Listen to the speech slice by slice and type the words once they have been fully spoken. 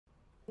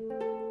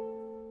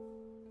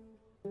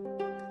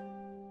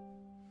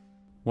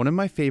One of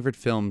my favorite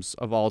films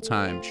of all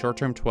time, Short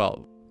Term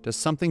 12, does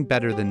something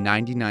better than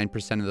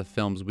 99% of the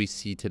films we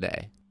see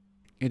today.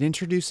 It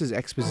introduces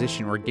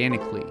exposition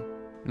organically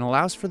and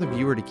allows for the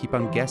viewer to keep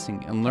on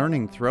guessing and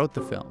learning throughout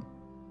the film.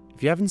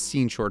 If you haven't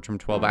seen Short Term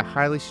 12, I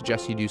highly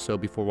suggest you do so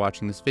before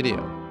watching this video.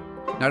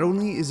 Not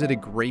only is it a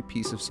great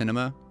piece of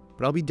cinema,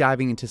 but I'll be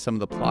diving into some of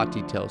the plot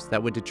details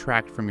that would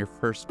detract from your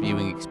first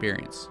viewing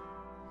experience.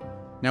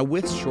 Now,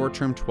 with Short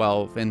Term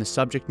 12 and the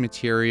subject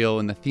material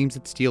and the themes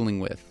it's dealing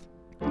with,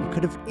 it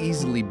could have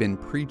easily been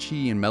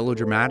preachy and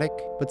melodramatic,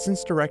 but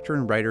since director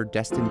and writer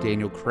Destin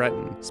Daniel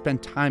Cretton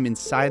spent time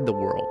inside the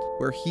world,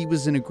 where he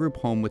was in a group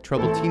home with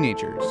troubled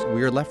teenagers,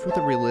 we are left with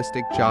a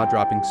realistic,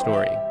 jaw-dropping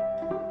story.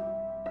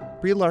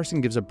 Brie Larson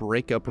gives a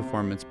breakout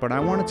performance, but I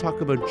want to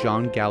talk about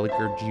John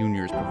Gallagher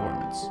Jr.'s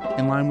performance,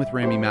 in line with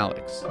Rami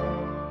Malek's.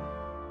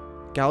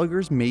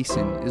 Gallagher's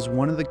Mason is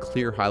one of the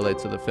clear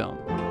highlights of the film.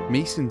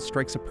 Mason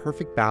strikes a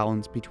perfect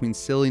balance between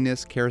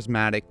silliness,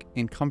 charismatic,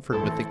 and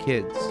comfort with the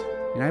kids.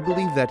 And I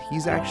believe that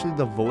he's actually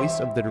the voice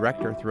of the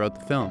director throughout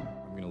the film.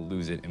 I'm gonna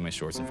lose it in my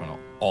shorts in front of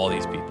all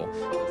these people.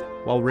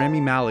 While Rami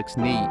Malek's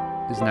Nate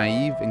is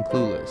naive and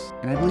clueless,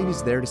 and I believe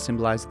he's there to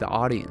symbolize the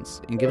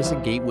audience and give us a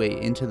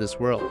gateway into this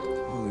world.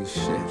 Holy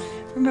shit.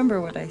 Remember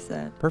what I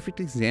said.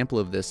 Perfect example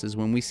of this is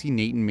when we see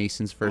Nate and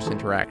Mason's first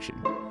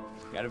interaction.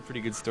 Got a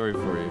pretty good story for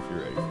you if you're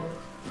ready for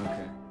it.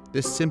 Okay.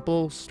 This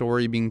simple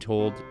story being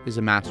told is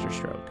a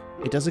masterstroke.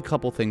 It does a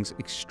couple things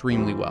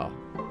extremely well.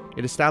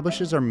 It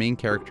establishes our main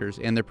characters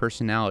and their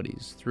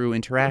personalities through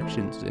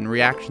interactions and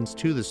reactions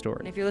to the story.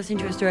 And if you're listening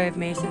to a story of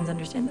Mason's,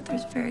 understand that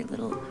there's very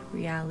little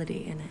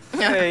reality in it.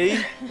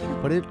 Hey!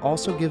 But it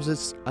also gives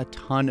us a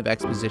ton of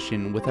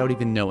exposition without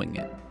even knowing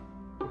it.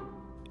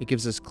 It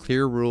gives us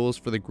clear rules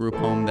for the group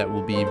home that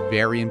will be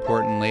very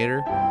important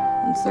later.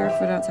 Once they're a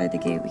foot outside the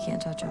gate, we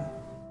can't touch them.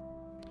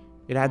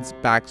 It adds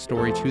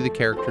backstory to the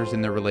characters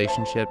and their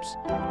relationships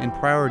and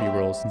priority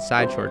roles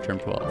inside Short Term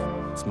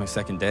 12. It's my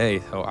second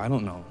day, so I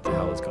don't know what the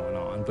hell is going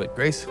on. But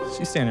Grace,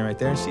 she's standing right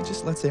there and she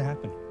just lets it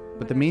happen.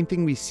 But the main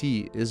thing we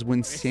see is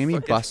when Sammy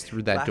busts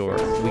through that door,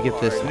 we get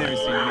this I've never line.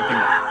 seen anything.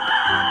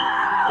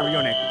 Where we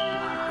go,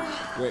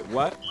 Nate? Wait,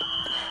 what?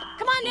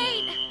 Come on,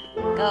 Nate!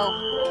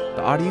 Go.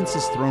 The audience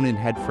is thrown in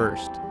head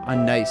first. A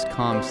nice,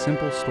 calm,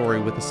 simple story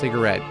with a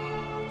cigarette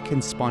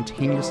can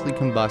spontaneously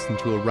combust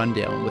into a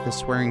rundown with a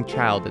swearing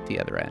child at the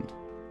other end.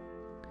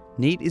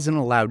 Nate isn't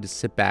allowed to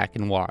sit back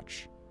and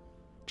watch.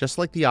 Just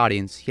like the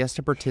audience, he has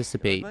to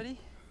participate.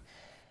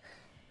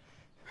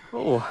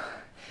 Oh,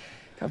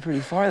 got pretty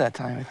far that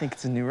time. I think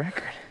it's a new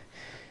record.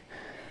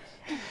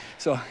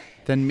 So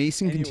Then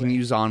Mason Anyway,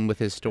 continues on with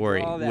his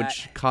story, all that,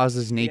 which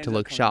causes he Nate to ended up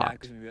look coming back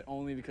shocked. with me, but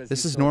only because This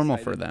he's is so normal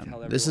excited for to them.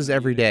 tell This is everyone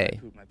every that I day.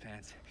 pooped my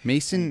pants.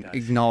 Mason He does.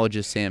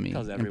 acknowledges Sammy,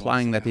 Tells everyone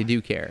implying so that they now.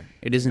 do care.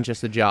 It isn't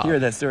just a job. You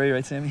heard that story,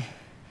 right, Sammy?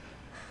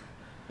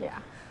 Yeah.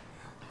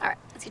 All right,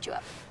 let's get you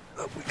up.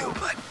 Up we go,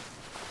 bud.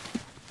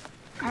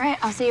 All right,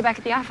 I'll see you back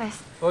at the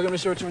office. Welcome to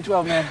Short Term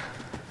 12, man.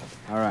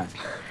 All right.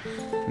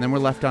 And then we're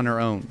left on our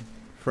own,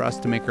 for us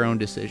to make our own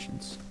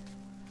decisions.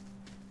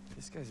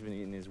 This guy's been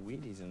eating his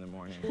Wheaties in the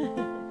morning.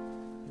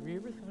 Have you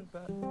ever thought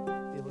about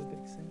the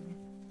Olympics, Sammy?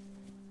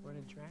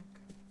 Running track?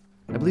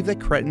 I believe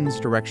that Cretton's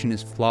direction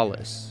is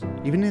flawless,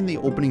 even in the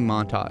opening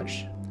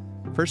montage.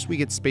 First, we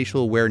get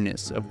spatial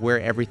awareness of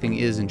where everything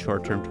is in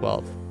Short Term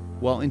 12,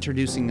 while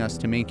introducing us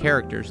to main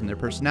characters and their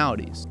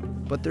personalities.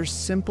 But there's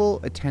simple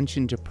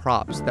attention to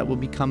props that will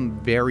become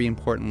very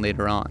important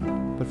later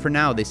on, but for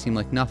now they seem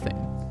like nothing.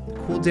 The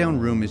cool down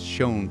room is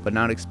shown but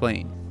not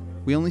explained.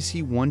 We only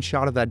see one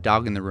shot of that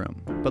dog in the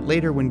room, but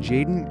later when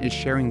Jaden is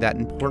sharing that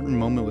important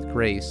moment with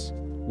Grace,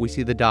 we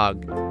see the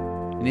dog,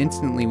 and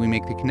instantly we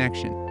make the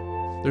connection.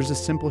 There's a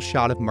simple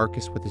shot of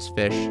Marcus with his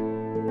fish,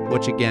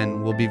 which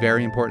again will be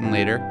very important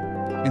later,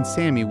 and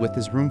Sammy with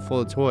his room full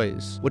of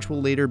toys, which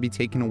will later be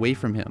taken away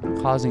from him,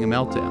 causing a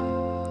meltdown.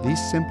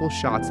 These simple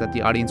shots that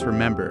the audience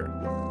remember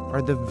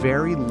are the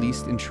very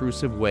least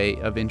intrusive way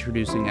of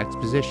introducing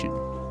exposition.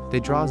 They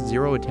draw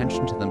zero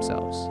attention to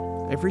themselves.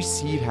 Every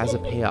seed has a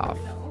payoff,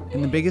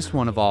 and the biggest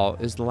one of all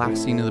is the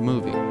last scene of the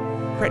movie.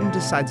 Cretton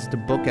decides to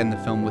bookend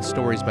the film with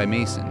stories by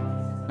Mason.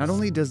 Not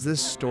only does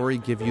this story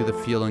give you the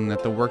feeling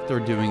that the work they're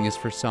doing is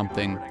for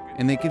something,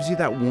 and it gives you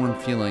that warm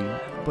feeling,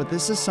 but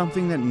this is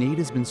something that Nate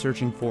has been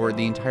searching for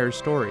the entire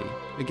story.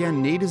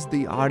 Again, Nate is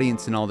the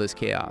audience in all this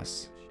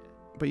chaos.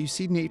 But you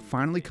see Nate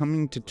finally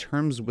coming to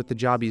terms with the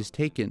job he's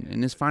taken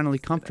and is finally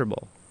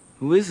comfortable.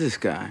 Who is this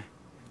guy?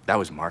 That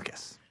was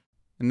Marcus.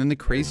 And then the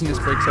craziness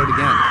breaks out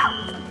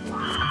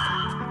again.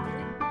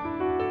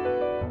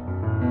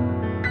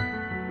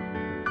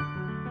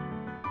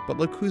 But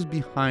look who's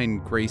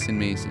behind Grace and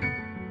Mason.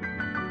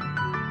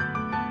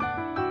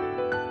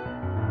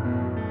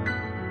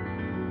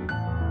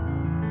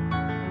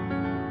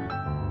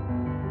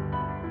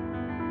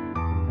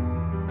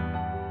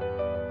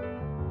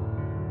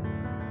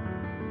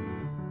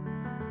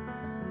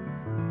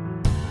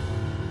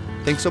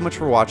 Thanks so much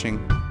for watching.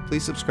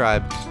 Please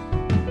subscribe,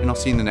 and I'll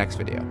see you in the next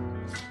video.